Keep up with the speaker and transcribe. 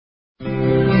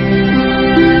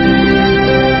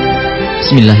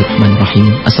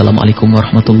Bismillahirrahmanirrahim. Assalamualaikum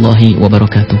warahmatullahi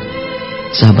wabarakatuh.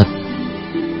 Sahabat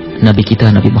Nabi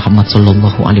kita Nabi Muhammad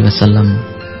sallallahu alaihi wasallam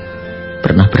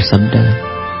pernah bersabda,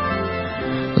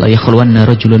 la yakhluwanna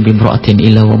rajulun bimra'atin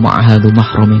illa wa ma'ahadu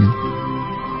mahramin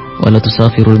wa la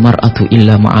tusafirul mar'atu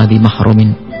illa ma'adhi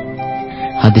mahramin.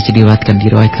 Hadis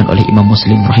diriwayatkan oleh Imam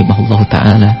Muslim rahimahullahu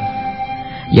taala,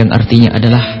 yang artinya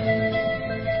adalah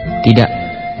tidak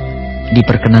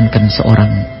diperkenankan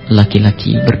seorang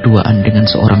laki-laki berduaan dengan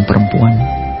seorang perempuan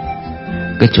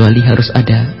kecuali harus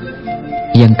ada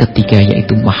yang ketiga,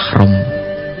 yaitu mahram,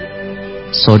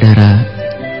 saudara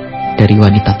dari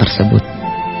wanita tersebut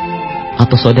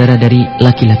atau saudara dari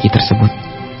laki-laki tersebut.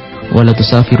 Wala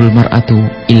tusafirul mar'atu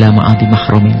illa ma'adhi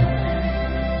mahramin,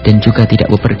 dan juga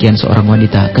tidak bepergian seorang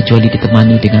wanita kecuali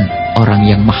ditemani dengan orang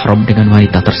yang mahram dengan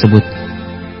wanita tersebut.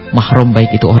 Mahram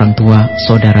baik itu orang tua,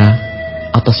 saudara,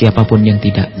 atau siapapun yang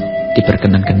tidak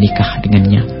diperkenankan nikah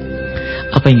dengannya.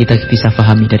 Apa yang kita bisa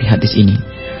pahami dari hadis ini?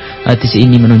 Hadis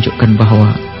ini menunjukkan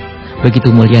bahwa begitu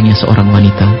mulianya seorang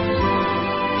wanita.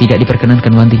 Tidak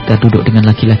diperkenankan wanita duduk dengan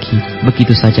laki-laki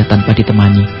begitu saja tanpa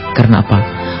ditemani. Karena apa?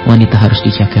 Wanita harus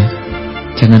dijaga.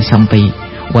 Jangan sampai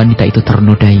wanita itu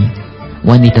ternodai,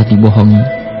 wanita dibohongi,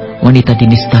 wanita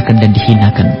dinistakan dan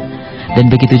dihinakan. Dan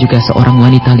begitu juga seorang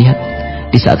wanita, lihat,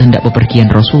 di saat hendak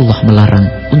bepergian Rasulullah melarang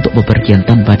untuk bepergian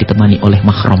tanpa ditemani oleh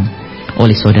mahram,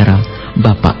 oleh saudara,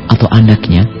 bapak atau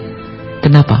anaknya.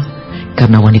 Kenapa?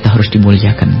 Karena wanita harus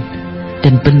dimuliakan.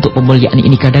 Dan bentuk pemuliaan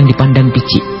ini kadang dipandang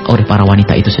picik oleh para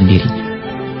wanita itu sendiri.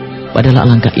 Padahal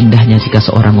alangkah indahnya jika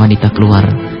seorang wanita keluar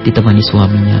ditemani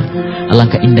suaminya.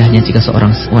 Alangkah indahnya jika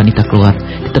seorang wanita keluar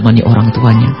ditemani orang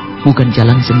tuanya. Bukan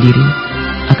jalan sendiri.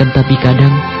 Akan tapi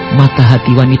kadang mata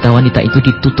hati wanita-wanita itu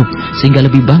ditutup sehingga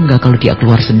lebih bangga kalau dia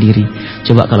keluar sendiri.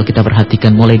 Coba kalau kita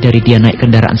perhatikan, mulai dari dia naik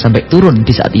kendaraan sampai turun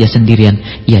di saat ia sendirian,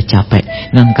 ia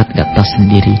capek, ngangkat tas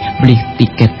sendiri, beli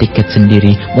tiket-tiket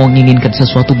sendiri, mau menginginkan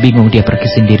sesuatu bingung dia pergi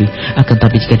sendiri. Akan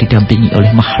tapi jika didampingi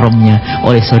oleh mahramnya,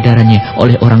 oleh saudaranya,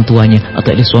 oleh orang tuanya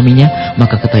atau oleh suaminya,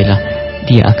 maka ketahuilah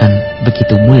dia akan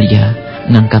begitu mulia.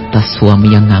 Ngangkat tas,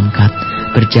 suami yang ngangkat,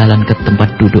 berjalan ke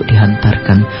tempat duduk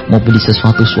dihantarkan, mau beli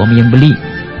sesuatu suami yang beli.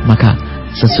 Maka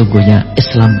sesungguhnya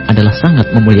Islam adalah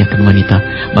sangat memuliakan wanita.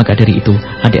 Maka dari itu,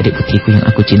 adik-adik putriku yang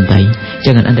aku cintai,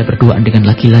 jangan Anda berduaan dengan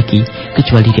laki-laki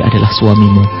kecuali dia adalah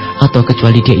suamimu, atau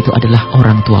kecuali dia itu adalah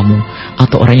orang tuamu,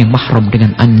 atau orang yang mahram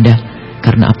dengan Anda.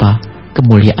 Karena apa?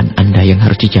 Kemuliaan Anda yang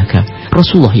harus dijaga.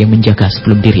 Rasulullah yang menjaga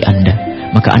sebelum diri Anda.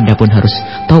 Maka Anda pun harus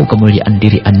tahu kemuliaan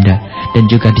diri Anda. Dan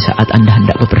juga di saat Anda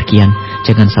hendak bepergian,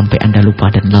 jangan sampai Anda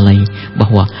lupa dan lalai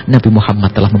bahwa Nabi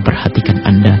Muhammad telah memperhatikan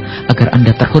Anda agar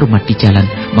Anda terhormat di jalan.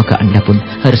 Maka Anda pun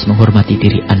harus menghormati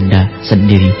diri Anda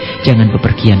sendiri. Jangan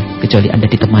bepergian kecuali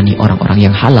Anda ditemani orang-orang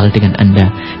yang halal dengan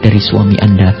Anda, dari suami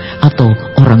Anda atau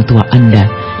orang tua Anda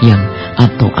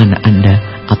atau anak Anda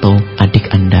atau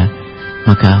adik Anda.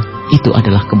 Maka itu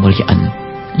adalah kemuliaan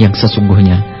yang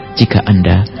sesungguhnya jika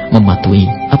Anda mematuhi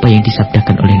apa yang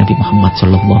disabdakan oleh Nabi Muhammad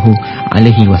sallallahu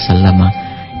alaihi wasallam.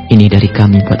 Ini dari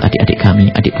kami buat adik-adik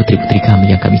kami, adik putri-putri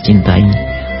kami yang kami cintai.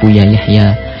 Buya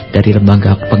Yahya dari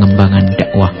Lembaga Pengembangan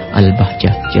Dakwah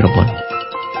Al-Bahjah, Cirebon.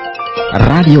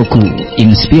 Radioku,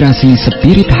 inspirasi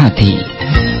spirit hati.